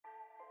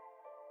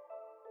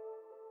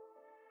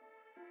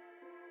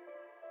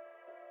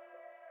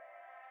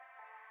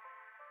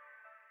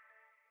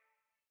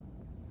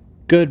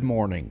Good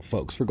morning,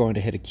 folks. We're going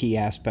to hit a key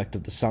aspect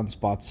of the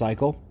sunspot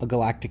cycle, a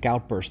galactic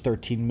outburst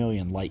 13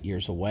 million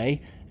light-years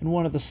away, and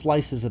one of the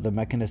slices of the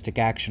mechanistic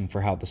action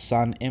for how the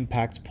sun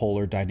impacts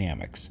polar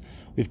dynamics.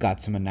 We've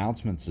got some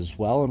announcements as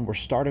well, and we're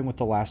starting with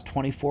the last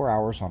 24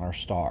 hours on our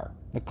star.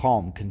 The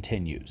calm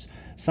continues.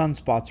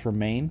 Sunspots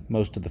remain,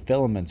 most of the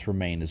filaments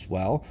remain as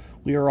well.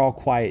 We are all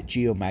quiet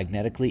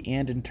geomagnetically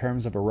and in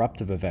terms of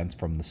eruptive events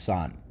from the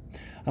sun.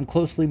 I'm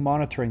closely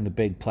monitoring the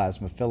big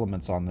plasma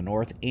filaments on the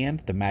north and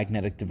the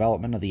magnetic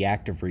development of the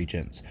active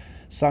regions.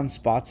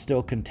 Sunspots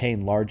still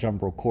contain large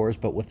umbral cores,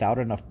 but without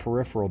enough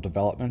peripheral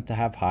development to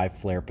have high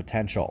flare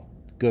potential.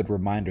 Good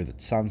reminder that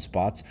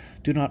sunspots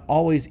do not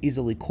always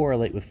easily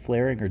correlate with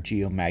flaring or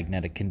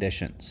geomagnetic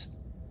conditions.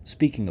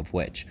 Speaking of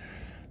which,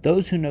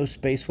 those who know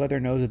space weather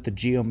know that the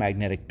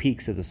geomagnetic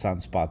peaks of the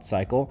sunspot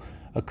cycle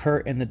occur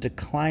in the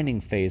declining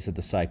phase of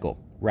the cycle,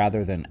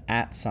 rather than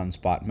at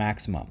sunspot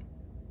maximum.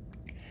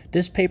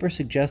 This paper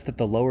suggests that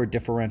the lower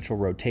differential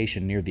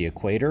rotation near the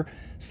equator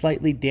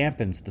slightly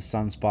dampens the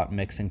sunspot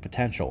mixing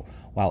potential,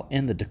 while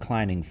in the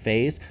declining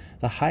phase,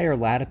 the higher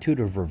latitude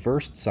of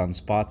reversed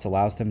sunspots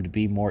allows them to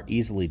be more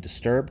easily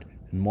disturbed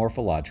and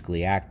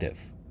morphologically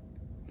active.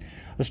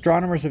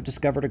 Astronomers have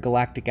discovered a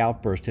galactic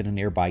outburst in a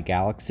nearby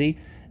galaxy,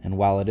 and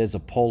while it is a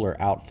polar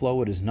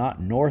outflow, it is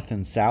not north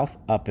and south,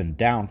 up and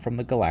down from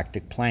the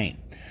galactic plane.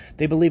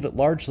 They believe it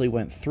largely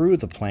went through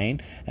the plane,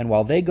 and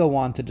while they go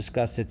on to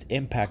discuss its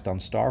impact on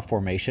star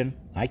formation,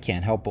 I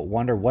can't help but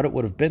wonder what it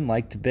would have been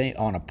like to be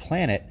on a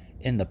planet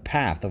in the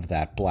path of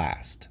that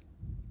blast.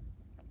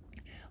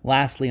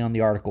 Lastly, on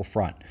the article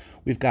front,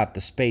 we've got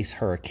the space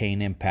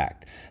hurricane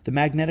impact. The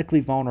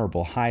magnetically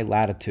vulnerable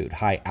high-latitude,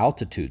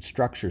 high-altitude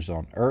structures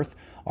on Earth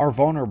are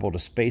vulnerable to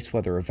space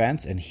weather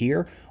events, and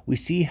here we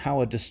see how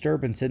a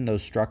disturbance in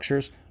those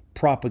structures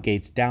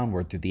propagates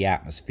downward through the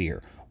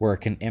atmosphere, where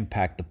it can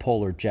impact the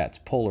polar jets,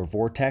 polar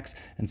vortex,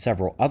 and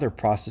several other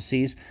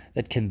processes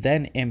that can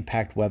then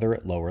impact weather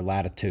at lower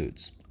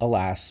latitudes.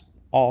 Alas,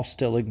 all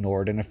still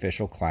ignored in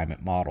official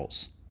climate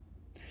models.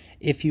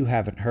 If you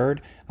haven't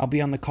heard, I'll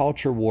be on the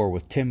Culture War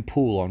with Tim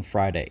Pool on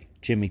Friday.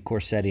 Jimmy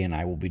Corsetti and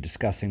I will be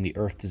discussing the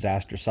Earth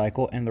disaster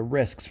cycle and the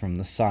risks from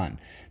the sun.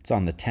 It's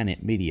on the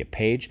Tenet Media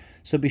page,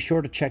 so be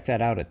sure to check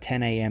that out at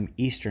 10 a.m.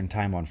 Eastern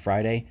Time on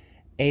Friday,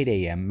 8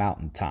 a.m.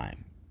 Mountain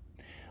Time.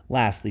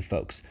 Lastly,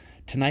 folks,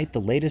 tonight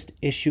the latest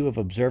issue of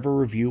Observer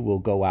Review will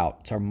go out.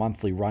 It's our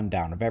monthly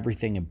rundown of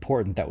everything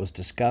important that was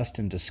discussed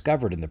and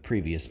discovered in the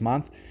previous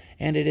month,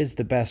 and it is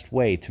the best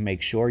way to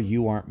make sure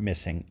you aren't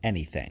missing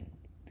anything.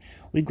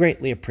 We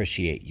greatly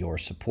appreciate your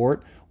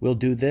support. We'll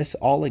do this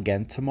all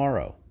again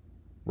tomorrow.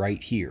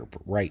 Right here,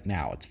 but right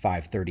now it's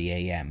 5:30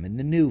 a.m. in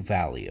the new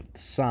Valley of the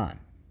Sun.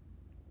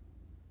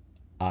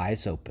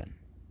 Eyes open.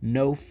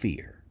 No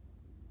fear.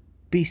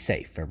 Be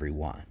safe,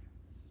 everyone.